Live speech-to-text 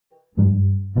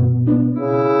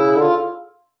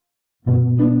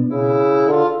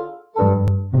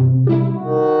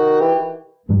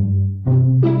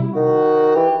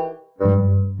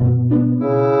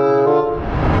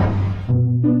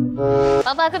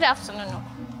good afternoon.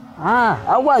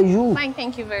 How are you? Fine,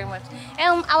 thank you very much.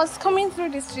 I was coming through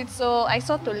the street, so I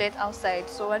saw toilet outside.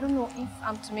 So I don't know if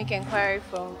I'm to make inquiry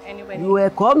from anybody. You were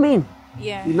coming?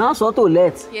 Yeah. You now saw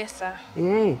toilet? Yes, sir.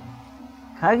 Hey,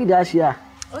 carry that here.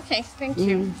 Okay, thank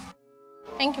you.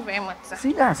 Thank you very much, sir.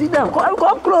 Sit down.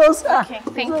 Come close. Okay,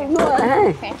 thank you. No,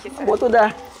 hey. Thank you, sir. What to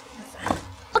that?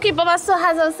 Okay, Baba, so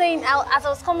as I was saying, as I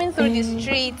was coming through the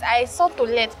street, I saw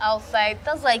toilet outside.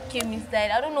 That's why I came inside.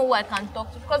 I don't know who I can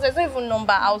talk to because there's no even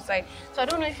number outside. So I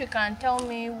don't know if you can tell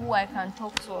me who I can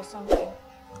talk to or something.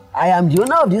 I am the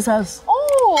owner of this house. Oh!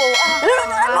 No.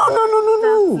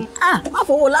 I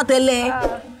didn't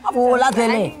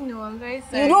know, I'm very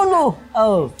sorry. You don't know?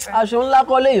 Oh,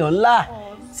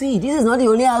 see, this is not the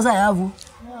only house I have.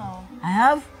 Wow.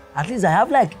 At least I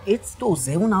have like 8 to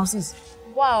 7 houses.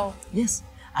 Wow. Yes.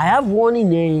 I have one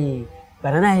in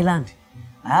Banana Island.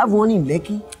 I have one in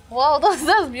Lekki. Wow, that's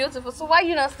beautiful. So why are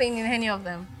you not staying in any of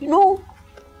them? You know,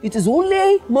 it is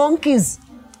only monkeys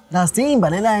that stay in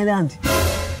Banana Island.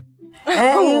 It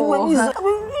is only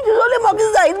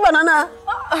monkeys that eat banana.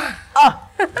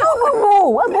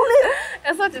 No. I'm only...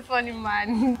 You're such a funny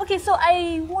man. Okay, so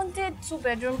I wanted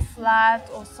 2-bedroom flat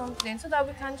or something so that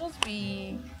we can just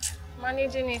be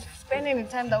managing it, spending the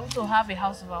time that we also have a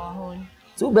house of our own.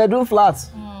 2-bedroom flats?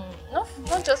 Not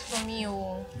just for me.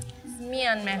 It's me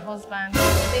and my husband. We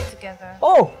stay together.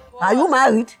 Oh, are you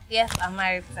married? Yes, I'm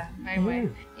married, sir. Very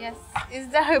married. Yes. Is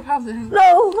there a problem?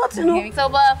 No, not you know. Okay. So,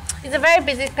 but he's a very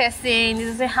busy person. He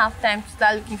doesn't have time to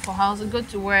start looking for house or go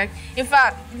to work. In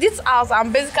fact, this house,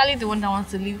 I'm basically the one that wants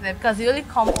to live there because he only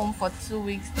comes home for 2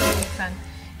 weeks, 3 weeks, and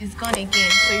he's gone again.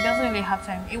 So he doesn't really have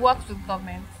time. He works with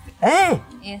government. Hey,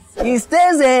 yes. He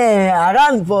stays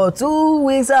around for 2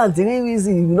 weeks and 3 weeks.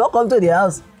 He will not come to the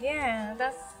house. Yeah,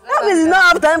 that's that means he don't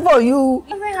have time for you.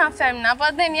 He doesn't have time now,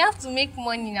 but then you have to make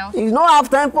money now. He don't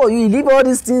have time for you. He leave all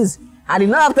these things. And he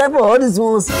don't have time for all these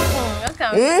ones. What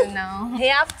can we do now? He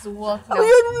have to work now.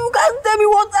 You can't tell me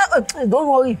what... don't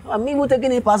worry. I'm even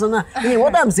taking it personal.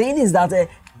 What I'm saying is that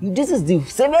this is the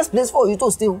safest place for you to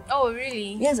stay. Oh,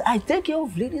 really? Yes, I take care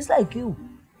of ladies like you.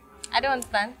 I don't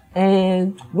understand.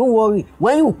 And don't worry,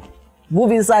 when you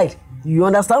move inside, you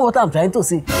understand what I'm trying to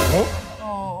say.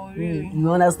 Oh, really?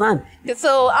 You understand? Okay,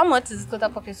 so how much is the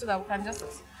total package so that we can just...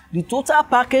 The total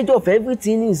package of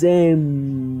everything is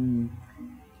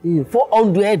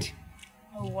 400.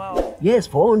 Oh, wow. Yes,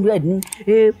 400.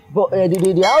 But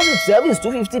the house itself is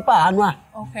 250 per annum.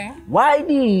 Okay. Why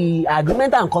the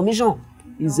agreement and commission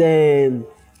is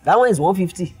that one is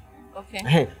 150.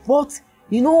 Okay. But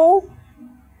you know,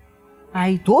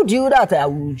 I told you that I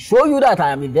will show you that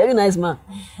I am a very nice man.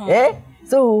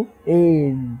 So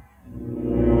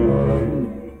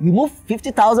you move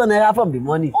 50,000 naira from the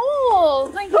money. Oh,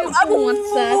 thank you so much,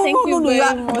 sir. Thank you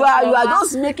very much. You are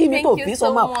just making me to feel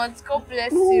somehow. Thank you so much. God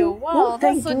bless you. Wow,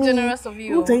 that's so generous of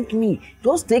you. Don't thank me.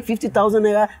 Just take 50,000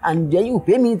 naira and then you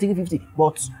pay me 350.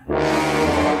 But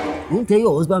don't tell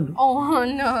your husband. Oh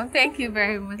no, thank you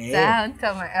very much, sir. I won't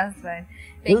tell my husband.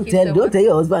 Don't tell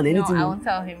your husband anything. No, I won't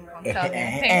tell him.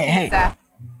 Thank you, sir.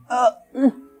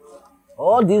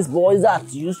 All these boys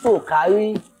that used to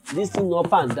carry this thing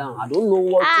up and down. I don't know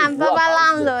what to do.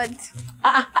 Baba Landlord.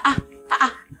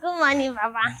 Good morning,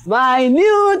 Baba. My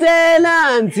new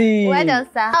tenant. Well done,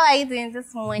 sir. How are you doing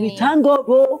this morning? We thank God,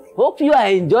 bro. Hope you are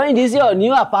enjoying this your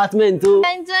new apartment too.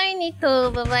 I'm enjoying it too,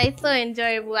 Baba. It's so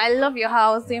enjoyable. I love your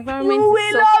house. The environment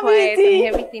is so quiet and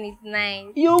everything is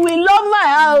nice. You will love my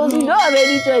house. You don't have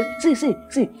any choice.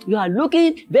 See. You are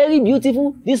looking very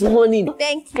beautiful this morning.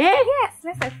 Thank you. Yes,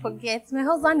 let's not forget. My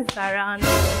husband is around.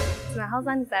 My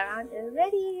husband is around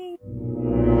already.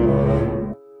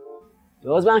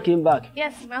 Your husband came back?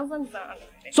 Yes, my husband is around.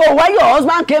 So when your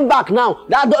husband came back now,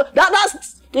 does that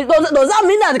mean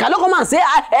that he cannot come and say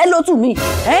hello to me?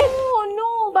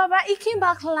 No, Baba. He came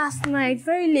back last night,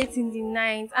 very late in the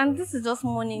night. And this is just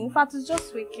morning. In fact, he's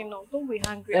just waking up. Don't be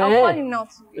hungry. I'll call him now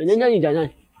today.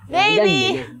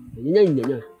 Baby!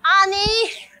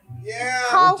 Honey!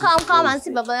 Yeah! Come and see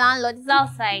Baba Landlord. He's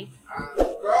outside.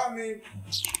 Coming.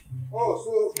 Oh,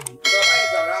 so Baba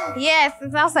is around? Yes,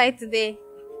 it's outside today.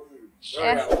 Sorry,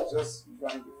 I was just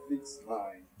trying to fix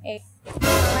mine. Yes.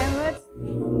 Landlord?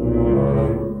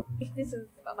 If this is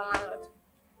Baba Landlord.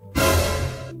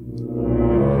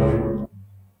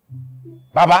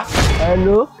 Baba?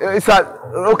 Hello?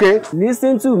 Okay.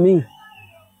 Listen to me.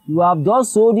 You have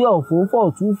just sold your phone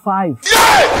for 2.5.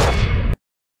 Yeah!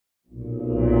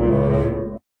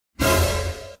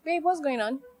 Babe, what's going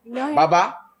on?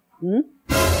 Baba?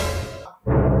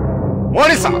 What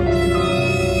is up?